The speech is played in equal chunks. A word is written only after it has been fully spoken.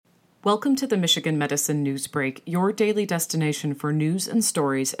Welcome to the Michigan Medicine News Break, your daily destination for news and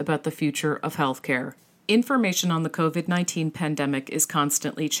stories about the future of healthcare. Information on the COVID-19 pandemic is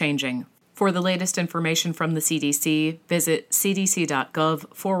constantly changing. For the latest information from the CDC, visit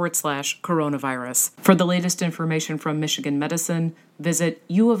cdc.gov/coronavirus. For the latest information from Michigan Medicine, visit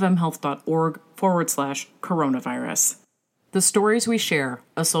uofmhealth.org/coronavirus. The Stories We Share,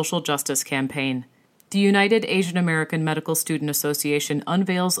 a social justice campaign. The United Asian American Medical Student Association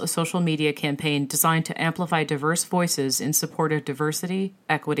unveils a social media campaign designed to amplify diverse voices in support of diversity,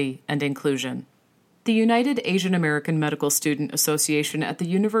 equity, and inclusion. The United Asian American Medical Student Association at the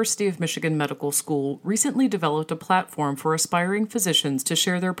University of Michigan Medical School recently developed a platform for aspiring physicians to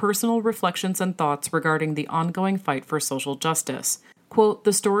share their personal reflections and thoughts regarding the ongoing fight for social justice. Quote,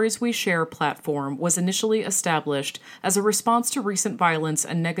 the Stories We Share platform was initially established as a response to recent violence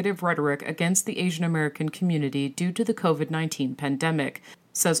and negative rhetoric against the Asian American community due to the COVID-19 pandemic,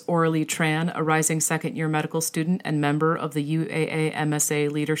 says Aurelie Tran, a rising second-year medical student and member of the UAA MSA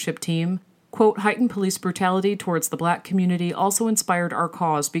leadership team. Quote, heightened police brutality towards the Black community also inspired our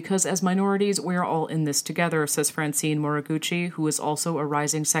cause because as minorities, we're all in this together, says Francine Moriguchi, who is also a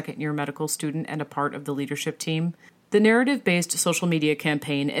rising second-year medical student and a part of the leadership team. The narrative-based social media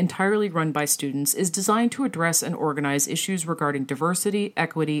campaign, entirely run by students, is designed to address and organize issues regarding diversity,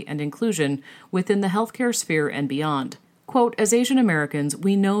 equity, and inclusion within the healthcare sphere and beyond. Quote, as Asian Americans,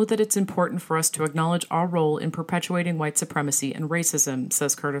 we know that it's important for us to acknowledge our role in perpetuating white supremacy and racism,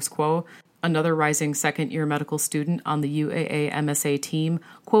 says Curtis Kuo, another rising second-year medical student on the UAA MSA team.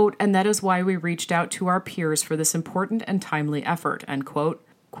 Quote, and that is why we reached out to our peers for this important and timely effort, end quote.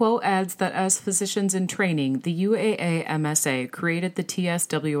 Kuo adds that as physicians in training, the UAA MSA created the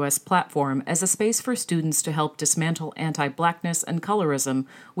TSWS platform as a space for students to help dismantle anti-Blackness and colorism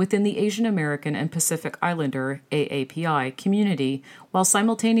within the Asian American and Pacific Islander AAPI community, while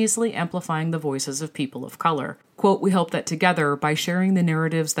simultaneously amplifying the voices of people of color. Quote, we hope that together, by sharing the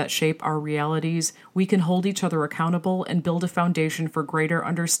narratives that shape our realities, we can hold each other accountable and build a foundation for greater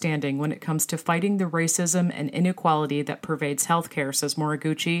understanding when it comes to fighting the racism and inequality that pervades healthcare, says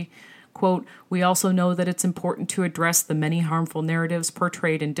Moriguchi. Quote, we also know that it's important to address the many harmful narratives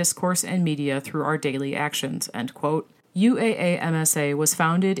portrayed in discourse and media through our daily actions, end quote. UAA MSA was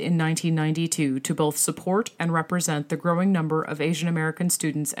founded in 1992 to both support and represent the growing number of Asian American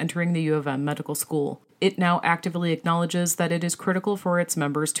students entering the U of M Medical School. It now actively acknowledges that it is critical for its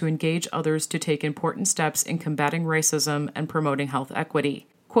members to engage others to take important steps in combating racism and promoting health equity.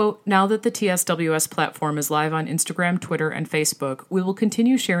 Quote, now that the TSWS platform is live on Instagram, Twitter, and Facebook, we will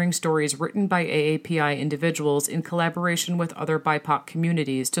continue sharing stories written by AAPI individuals in collaboration with other BIPOC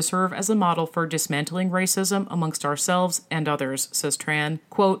communities to serve as a model for dismantling racism amongst ourselves and others, says Tran.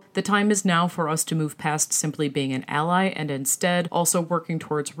 Quote, the time is now for us to move past simply being an ally and instead also working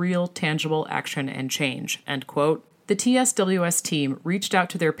towards real, tangible action and change, end quote. The TSWS team reached out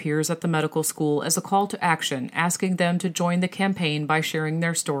to their peers at the medical school as a call to action, asking them to join the campaign by sharing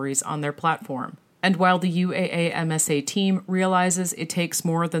their stories on their platform. And while the UAA MSA team realizes it takes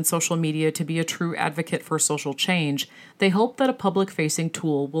more than social media to be a true advocate for social change, they hope that a public-facing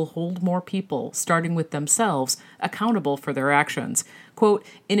tool will hold more people, starting with themselves, accountable for their actions. Quote,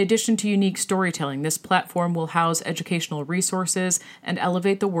 in addition to unique storytelling, this platform will house educational resources and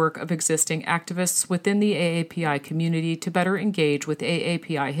elevate the work of existing activists within the AAPI community to better engage with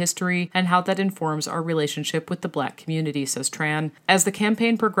AAPI history and how that informs our relationship with the Black community, says Tran. As the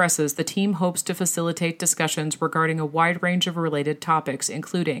campaign progresses, the team hopes to facilitate discussions regarding a wide range of related topics,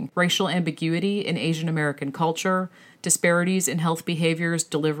 including racial ambiguity in Asian American culture, disparities in health behaviors,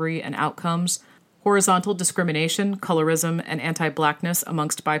 delivery, and outcomes, horizontal discrimination, colorism, and anti-Blackness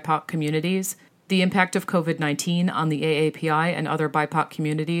amongst BIPOC communities, the impact of COVID-19 on the AAPI and other BIPOC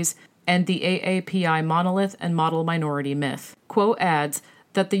communities, and the AAPI monolith and model minority myth. Kuo adds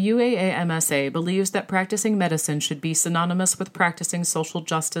that the UAA MSA believes that practicing medicine should be synonymous with practicing social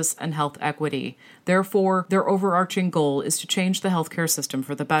justice and health equity. Therefore, their overarching goal is to change the healthcare system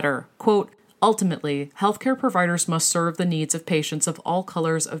for the better. Quote, ultimately, healthcare providers must serve the needs of patients of all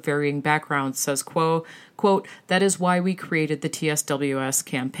colors of varying backgrounds, says Kuo. Quote, that is why we created the TSWS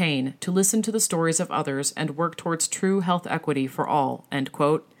campaign, to listen to the stories of others and work towards true health equity for all, end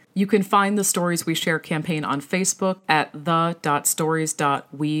quote. You can find the Stories We Share campaign on Facebook at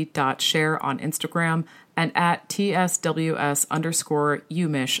the.stories.we.share on Instagram and at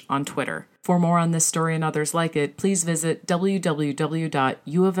TSWS_UMich on Twitter. For more on this story and others like it, please visit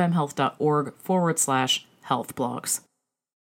www.uofmhealth.org/health blogs.